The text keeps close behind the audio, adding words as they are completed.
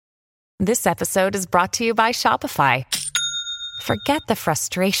This episode is brought to you by Shopify. Forget the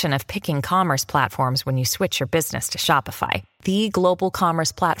frustration of picking commerce platforms when you switch your business to Shopify, the global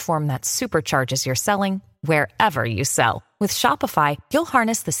commerce platform that supercharges your selling wherever you sell. With Shopify, you'll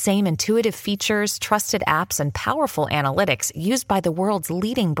harness the same intuitive features, trusted apps, and powerful analytics used by the world's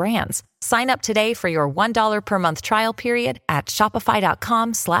leading brands. Sign up today for your $1 per month trial period at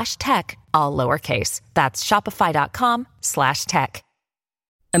shopify.com/tech, all lowercase. That's shopify.com/tech.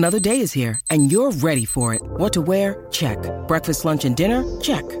 Another day is here, and you're ready for it. What to wear? Check. Breakfast, lunch, and dinner?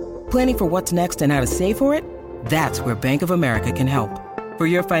 Check. Planning for what's next and how to save for it? That's where Bank of America can help. For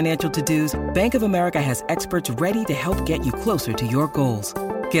your financial to-dos, Bank of America has experts ready to help get you closer to your goals.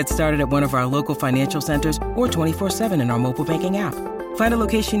 Get started at one of our local financial centers or 24/7 in our mobile banking app. Find a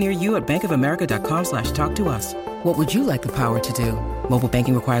location near you at bankofamerica.com/talktous. What would you like the power to do? Mobile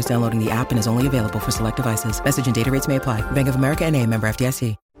banking requires downloading the app and is only available for select devices. Message and data rates may apply. Bank of America N.A., member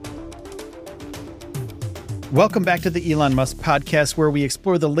FDIC. Welcome back to the Elon Musk podcast, where we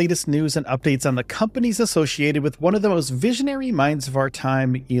explore the latest news and updates on the companies associated with one of the most visionary minds of our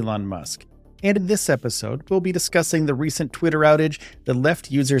time, Elon Musk. And in this episode, we'll be discussing the recent Twitter outage that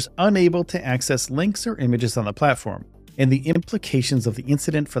left users unable to access links or images on the platform, and the implications of the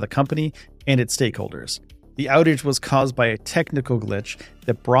incident for the company and its stakeholders. The outage was caused by a technical glitch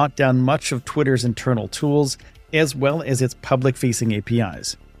that brought down much of Twitter's internal tools, as well as its public-facing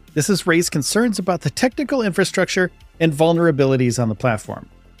APIs. This has raised concerns about the technical infrastructure and vulnerabilities on the platform,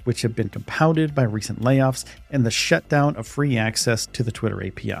 which have been compounded by recent layoffs and the shutdown of free access to the Twitter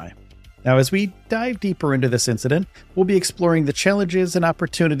API. Now, as we dive deeper into this incident, we'll be exploring the challenges and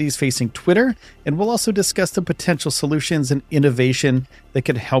opportunities facing Twitter, and we'll also discuss the potential solutions and innovation that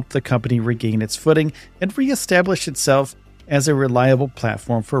could help the company regain its footing and reestablish itself as a reliable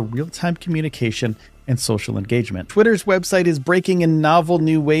platform for real-time communication and social engagement. Twitter's website is breaking in novel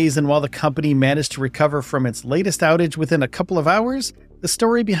new ways, and while the company managed to recover from its latest outage within a couple of hours, the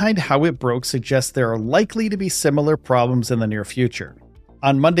story behind how it broke suggests there are likely to be similar problems in the near future.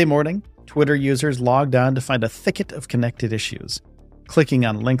 On Monday morning, Twitter users logged on to find a thicket of connected issues. Clicking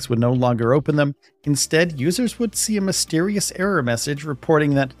on links would no longer open them. Instead, users would see a mysterious error message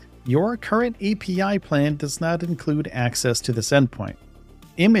reporting that your current API plan does not include access to this endpoint.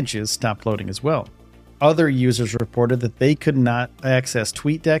 Images stopped loading as well. Other users reported that they could not access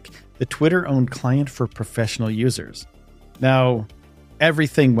TweetDeck, the Twitter-owned client for professional users. Now,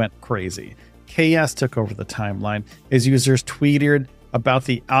 everything went crazy. Chaos took over the timeline as users tweeted about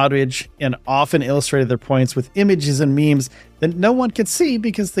the outage and often illustrated their points with images and memes that no one could see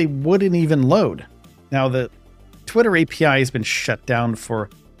because they wouldn't even load. Now, the Twitter API has been shut down for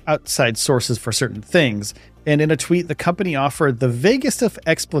outside sources for certain things, and in a tweet, the company offered the vaguest of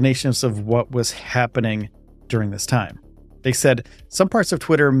explanations of what was happening during this time. They said, some parts of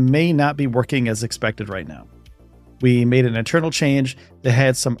Twitter may not be working as expected right now. We made an internal change that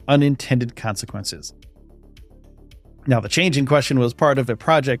had some unintended consequences. Now, the change in question was part of a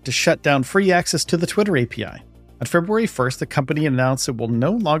project to shut down free access to the Twitter API. On February 1st, the company announced it will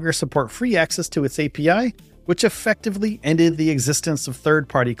no longer support free access to its API, which effectively ended the existence of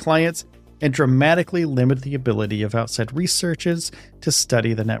third-party clients and dramatically limited the ability of outside researchers to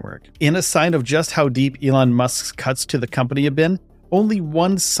study the network. In a sign of just how deep Elon Musk's cuts to the company have been, only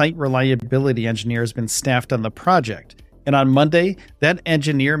one site reliability engineer has been staffed on the project. And on Monday, that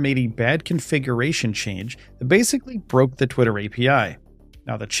engineer made a bad configuration change that basically broke the Twitter API.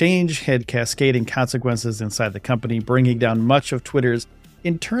 Now, the change had cascading consequences inside the company, bringing down much of Twitter's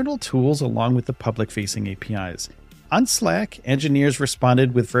internal tools along with the public-facing APIs. On Slack, engineers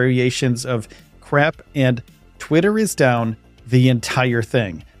responded with variations of crap and Twitter is down the entire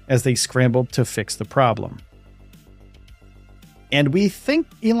thing as they scrambled to fix the problem. And we think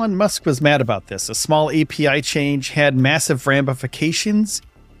Elon Musk was mad about this. A small API change had massive ramifications.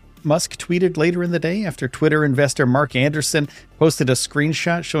 Musk tweeted later in the day after Twitter investor Mark Anderson posted a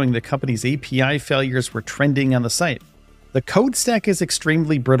screenshot showing the company's API failures were trending on the site. The code stack is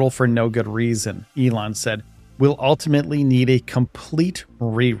extremely brittle for no good reason, Elon said. We'll ultimately need a complete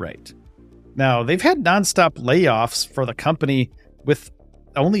rewrite. Now, they've had nonstop layoffs for the company with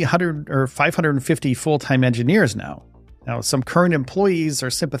only 100 or 550 full-time engineers now. Now, some current employees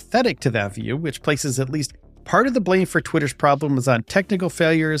are sympathetic to that view, which places at least part of the blame for Twitter's problems on technical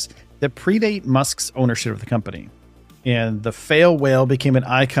failures that predate Musk's ownership of the company. And the fail whale became an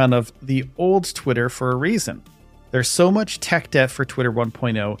icon of the old Twitter for a reason. There's so much tech debt for Twitter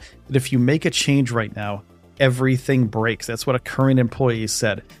 1.0 that if you make a change right now, everything breaks. That's what a current employee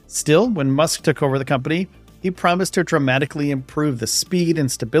said. Still, when Musk took over the company, he promised to dramatically improve the speed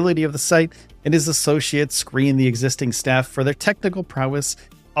and stability of the site, and his associates screened the existing staff for their technical prowess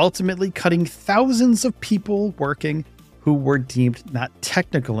ultimately cutting thousands of people working who were deemed not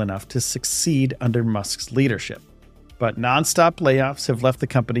technical enough to succeed under Musk's leadership. But nonstop layoffs have left the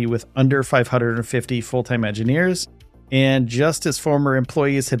company with under 550 full-time engineers, and just as former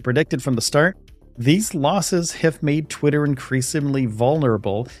employees had predicted from the start, these losses have made Twitter increasingly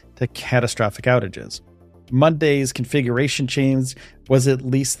vulnerable to catastrophic outages. Monday's configuration change was at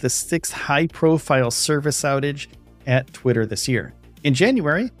least the sixth high-profile service outage at Twitter this year. In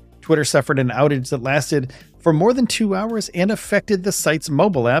January, Twitter suffered an outage that lasted for more than 2 hours and affected the site's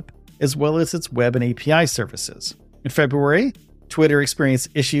mobile app, as well as its web and API services. In February, Twitter experienced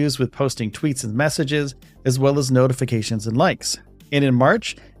issues with posting tweets and messages, as well as notifications and likes. And in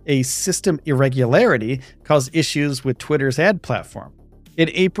March, a system irregularity caused issues with Twitter's ad platform. In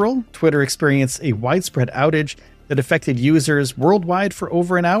April, Twitter experienced a widespread outage that affected users worldwide for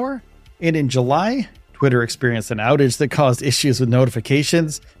over an hour. And in July, Twitter experienced an outage that caused issues with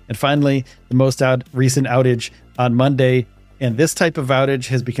notifications. And finally, the most recent outage on Monday. And this type of outage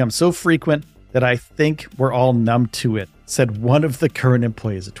has become so frequent that I think we're all numb to it, said one of the current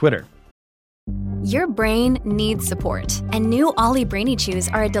employees at Twitter. Your brain needs support, and new Ollie Brainy Chews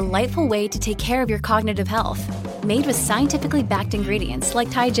are a delightful way to take care of your cognitive health. Made with scientifically backed ingredients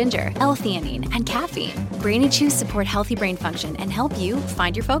like Thai ginger, L-theanine, and caffeine, Brainy Chews support healthy brain function and help you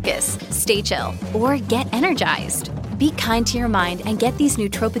find your focus, stay chill, or get energized. Be kind to your mind and get these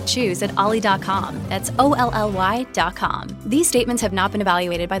nootropic chews at ollie.com. That's OLLY.com. These statements have not been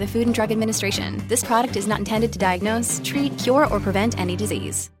evaluated by the Food and Drug Administration. This product is not intended to diagnose, treat, cure, or prevent any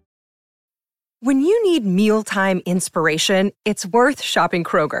disease. When you need mealtime inspiration, it's worth shopping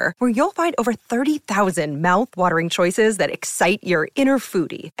Kroger, where you'll find over 30,000 mouth-watering choices that excite your inner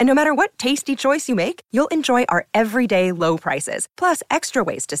foodie. And no matter what tasty choice you make, you'll enjoy our everyday low prices, plus extra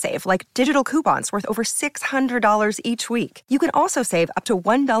ways to save, like digital coupons worth over $600 each week. You can also save up to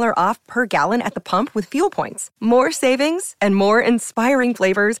 $1 off per gallon at the pump with fuel points. More savings and more inspiring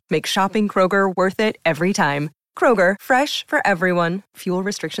flavors make shopping Kroger worth it every time. Kroger, fresh for everyone. Fuel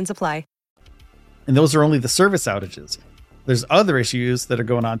restrictions apply. And those are only the service outages. There's other issues that are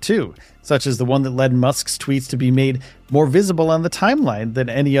going on too, such as the one that led Musk's tweets to be made more visible on the timeline than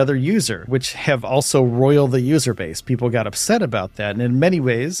any other user, which have also roiled the user base. People got upset about that. And in many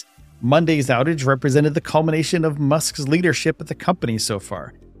ways, Monday's outage represented the culmination of Musk's leadership at the company so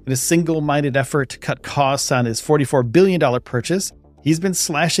far. In a single-minded effort to cut costs on his $44 billion purchase, he's been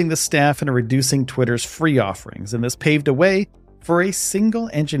slashing the staff and reducing Twitter's free offerings, and this paved a way for a single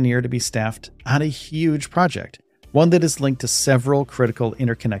engineer to be staffed on a huge project, one that is linked to several critical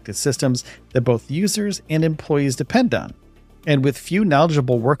interconnected systems that both users and employees depend on. And with few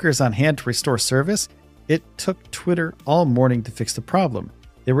knowledgeable workers on hand to restore service, it took Twitter all morning to fix the problem.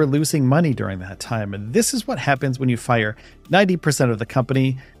 They were losing money during that time, and this is what happens when you fire 90% of the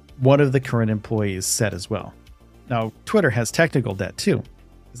company, one of the current employees said as well. Now, Twitter has technical debt too.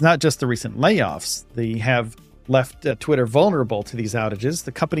 It's not just the recent layoffs. They have left Twitter vulnerable to these outages.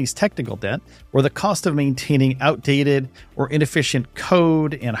 The company's technical debt, or the cost of maintaining outdated or inefficient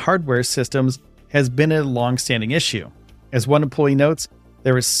code and hardware systems, has been a long-standing issue. As one employee notes,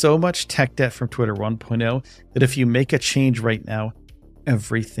 there is so much tech debt from Twitter 1.0 that if you make a change right now,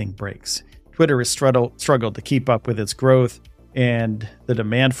 everything breaks. Twitter has struggled to keep up with its growth and the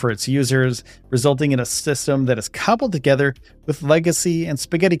demand for its users, resulting in a system that is cobbled together with legacy and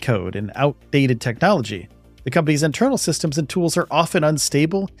spaghetti code and outdated technology. The company's internal systems and tools are often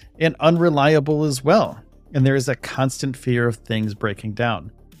unstable and unreliable as well, and there is a constant fear of things breaking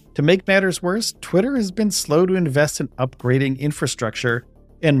down. To make matters worse, Twitter has been slow to invest in upgrading infrastructure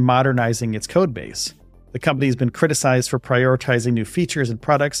and modernizing its code base. The company has been criticized for prioritizing new features and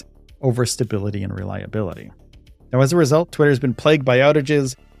products over stability and reliability. Now, as a result, Twitter has been plagued by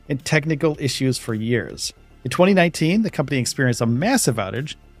outages and technical issues for years. In 2019, the company experienced a massive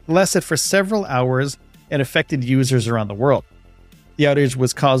outage that lasted for several hours and affected users around the world. The outage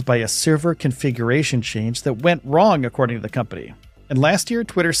was caused by a server configuration change that went wrong, according to the company. And last year,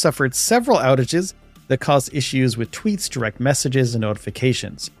 Twitter suffered several outages that caused issues with tweets, direct messages, and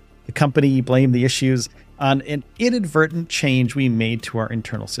notifications. The company blamed the issues on an inadvertent change we made to our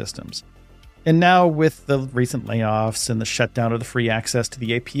internal systems. And now, with the recent layoffs and the shutdown of the free access to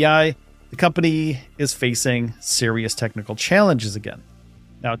the API, the company is facing serious technical challenges again.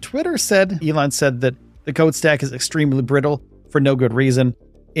 Now, Elon said that the code stack is extremely brittle for no good reason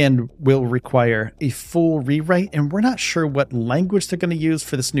and will require a full rewrite. And we're not sure what language they're going to use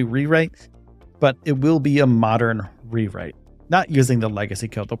for this new rewrite, but it will be a modern rewrite, not using the legacy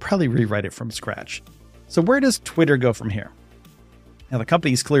code. They'll probably rewrite it from scratch. So where does Twitter go from here? Now, the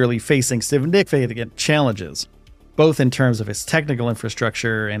company is clearly facing significant challenges. both in terms of its technical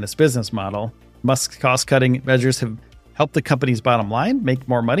infrastructure and its business model. Musk's cost-cutting measures have helped the company's bottom line make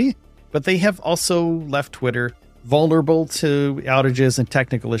more money, but they have also left Twitter vulnerable to outages and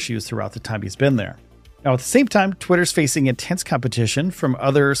technical issues throughout the time he's been there. Now, at the same time, Twitter's facing intense competition from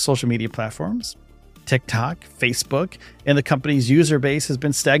other social media platforms. TikTok, Facebook, and the company's user base has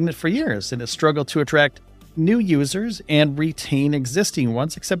been stagnant for years and has struggled to attract new users and retain existing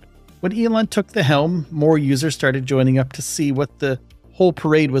ones, except when Elon took the helm, more users started joining up to see what the whole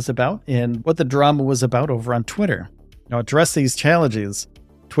parade was about and what the drama was about over on Twitter. Now, to address these challenges,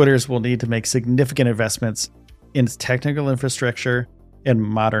 Twitters will need to make significant investments in its technical infrastructure and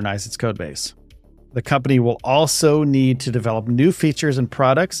modernize its codebase. The company will also need to develop new features and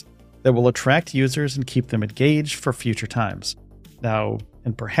products that will attract users and keep them engaged for future times. Now,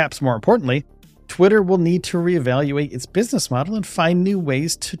 and perhaps more importantly, Twitter will need to reevaluate its business model and find new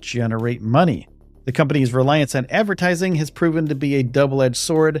ways to generate money. The company's reliance on advertising has proven to be a double-edged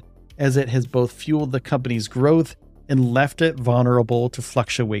sword, as it has both fueled the company's growth and left it vulnerable to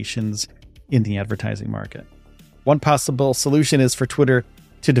fluctuations in the advertising market. One possible solution is for Twitter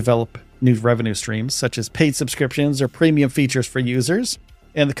to develop new revenue streams, such as paid subscriptions or premium features for users.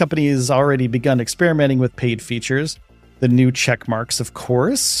 And the company has already begun experimenting with paid features. The new check marks, of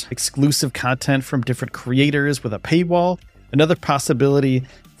course, exclusive content from different creators with a paywall. Another possibility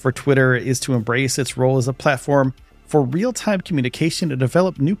for Twitter is to embrace its role as a platform for real-time communication to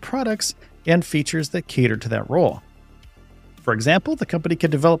develop new products and features that cater to that role. For example, the company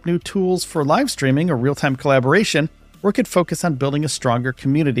could develop new tools for live streaming or real-time collaboration, or could focus on building a stronger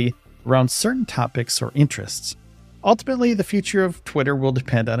community around certain topics or interests. Ultimately, the future of Twitter will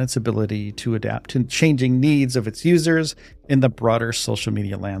depend on its ability to adapt to changing needs of its users in the broader social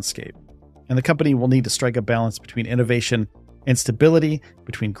media landscape. And the company will need to strike a balance between innovation and stability,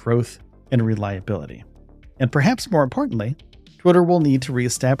 between growth and reliability. And perhaps more importantly, Twitter will need to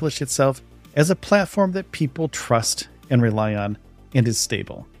reestablish itself as a platform that people trust and rely on and is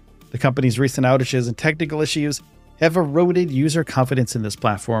stable. The company's recent outages and technical issues have eroded user confidence in this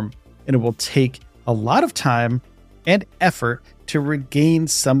platform, and it will take a lot of time and effort to regain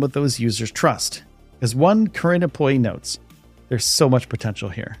some of those users' trust. As one current employee notes, there's so much potential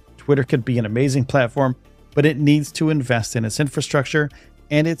here. Twitter could be an amazing platform, but it needs to invest in its infrastructure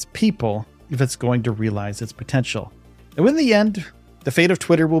and its people if it's going to realize its potential. And in the end, the fate of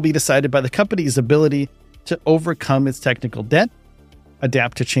Twitter will be decided by the company's ability to overcome its technical debt,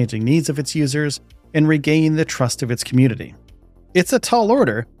 adapt to changing needs of its users, and regain the trust of its community. It's a tall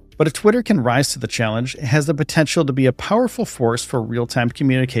order, but if Twitter can rise to the challenge, it has the potential to be a powerful force for real-time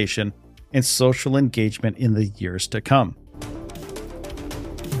communication and social engagement in the years to come.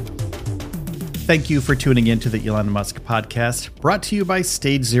 Thank you for tuning in to the Elon Musk podcast, brought to you by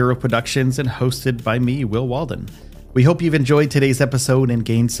Stage Zero Productions and hosted by me, Will Walden. We hope you've enjoyed today's episode and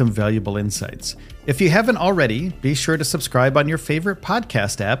gained some valuable insights. If you haven't already, be sure to subscribe on your favorite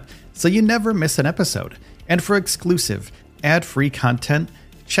podcast app so you never miss an episode. And for exclusive, ad-free content,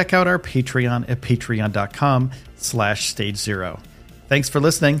 check out our Patreon at patreon.com/StageZero. Thanks for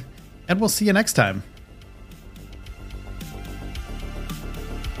listening, and we'll see you next time.